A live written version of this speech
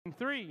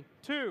3,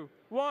 2,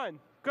 1,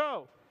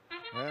 go.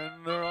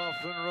 And they're off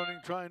and running,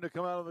 trying to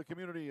come out of the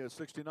community as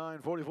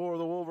 69-44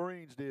 the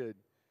Wolverines did.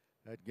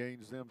 That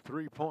gains them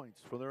 3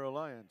 points for their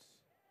alliance,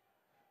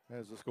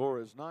 as the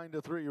score is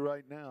 9-3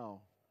 right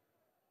now.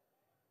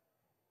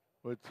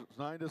 It's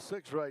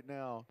 9-6 right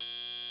now,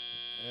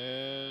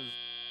 as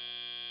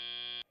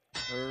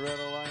the Red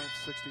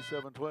Alliance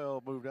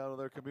 67-12 moved out of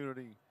their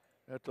community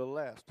at the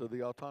last of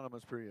the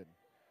autonomous period.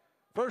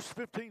 First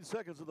 15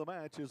 seconds of the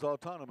match is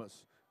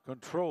autonomous,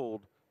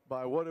 controlled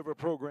by whatever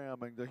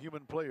programming the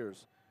human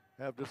players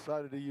have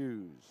decided to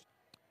use.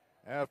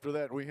 After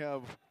that, we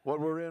have what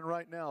we're in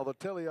right now, the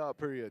teleop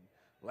period.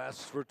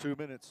 Lasts for 2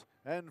 minutes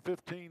and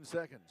 15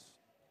 seconds.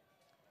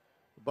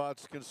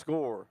 Bots can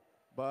score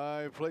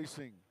by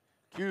placing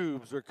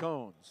cubes or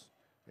cones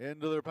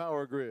into their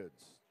power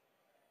grids.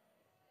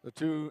 The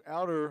 2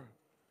 outer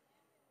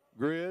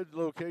grid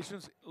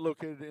locations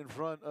located in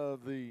front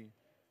of the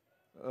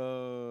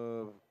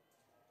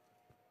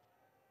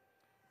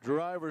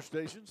driver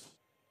stations.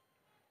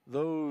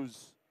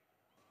 Those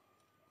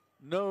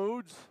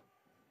nodes,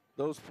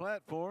 those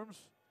platforms,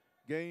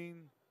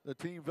 gain the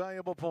team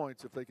valuable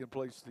points if they can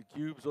place the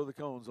cubes or the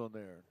cones on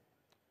there.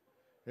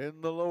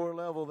 In the lower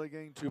level, they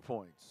gain 2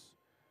 points.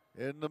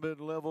 In the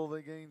mid-level,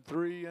 they gain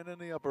 3, and in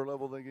the upper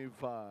level, they gain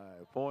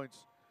 5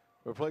 points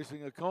for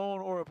placing a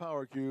cone or a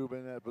power cube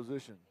in that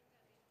position.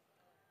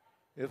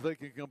 If they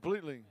can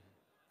completely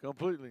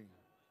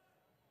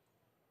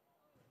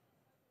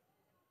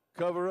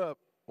cover up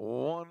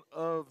one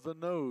of the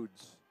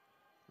nodes,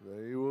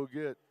 they will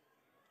get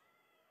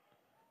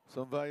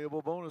some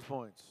valuable bonus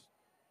points.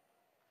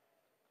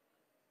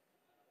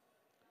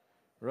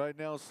 Right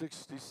now,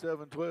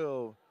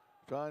 67-12,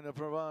 trying to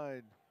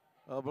provide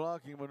a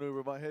blocking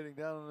maneuver by heading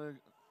down in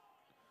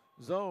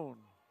the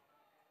zone.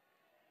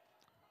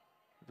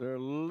 They're a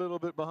little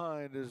bit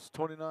behind as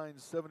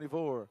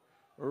 29-74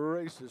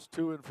 races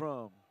to and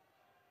from.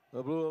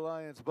 The Blue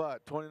Alliance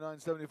bot,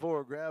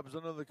 29-74, grabs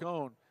another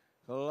cone,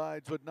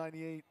 collides with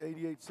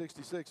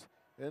 88-66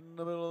 in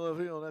the middle of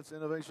the field. That's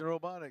Innovation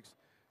Robotics.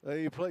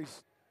 They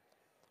place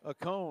a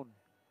cone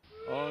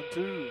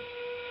onto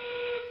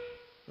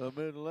the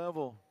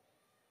mid-level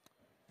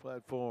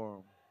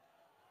platform.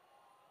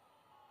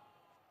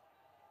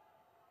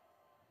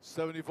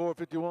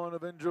 74-51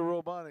 Avenger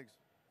Robotics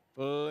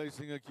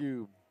placing a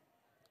cube.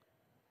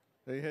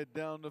 They head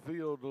down the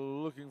field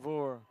looking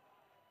for,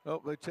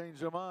 oh, they change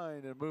their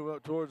mind and move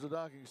up towards the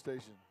docking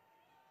station.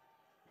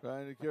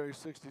 Trying to carry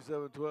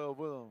 67-12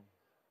 with them.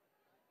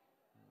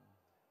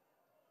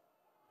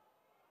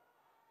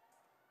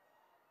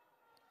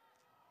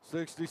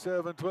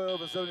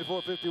 (67-12) and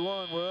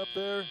 74-51 were up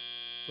there,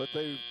 but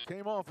they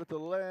came off at the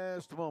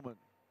last moment.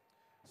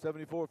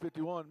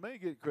 74-51 may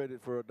get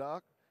credit for a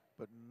dock,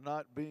 but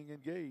not being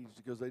engaged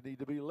because they need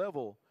to be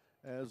level,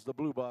 as the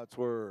Blue Bots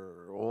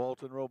were,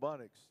 Walton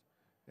Robotics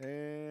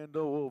and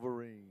the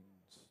Wolverines.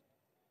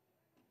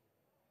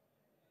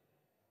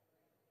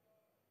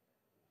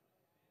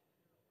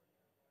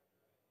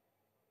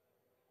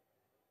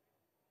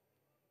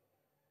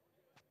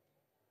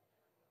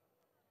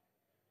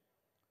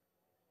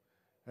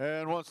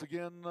 And once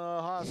again,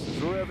 Haas is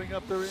revving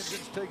up their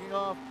engines, taking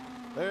off.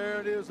 There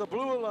it is, the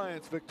Blue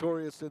Alliance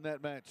victorious in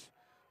that match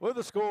with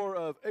a score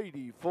of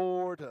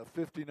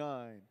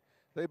 84-59.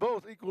 They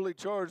both equally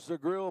charged the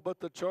grill, but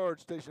the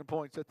charge station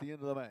points at the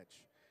end of the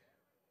match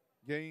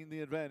gain the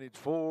advantage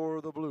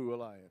for the Blue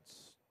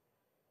Alliance.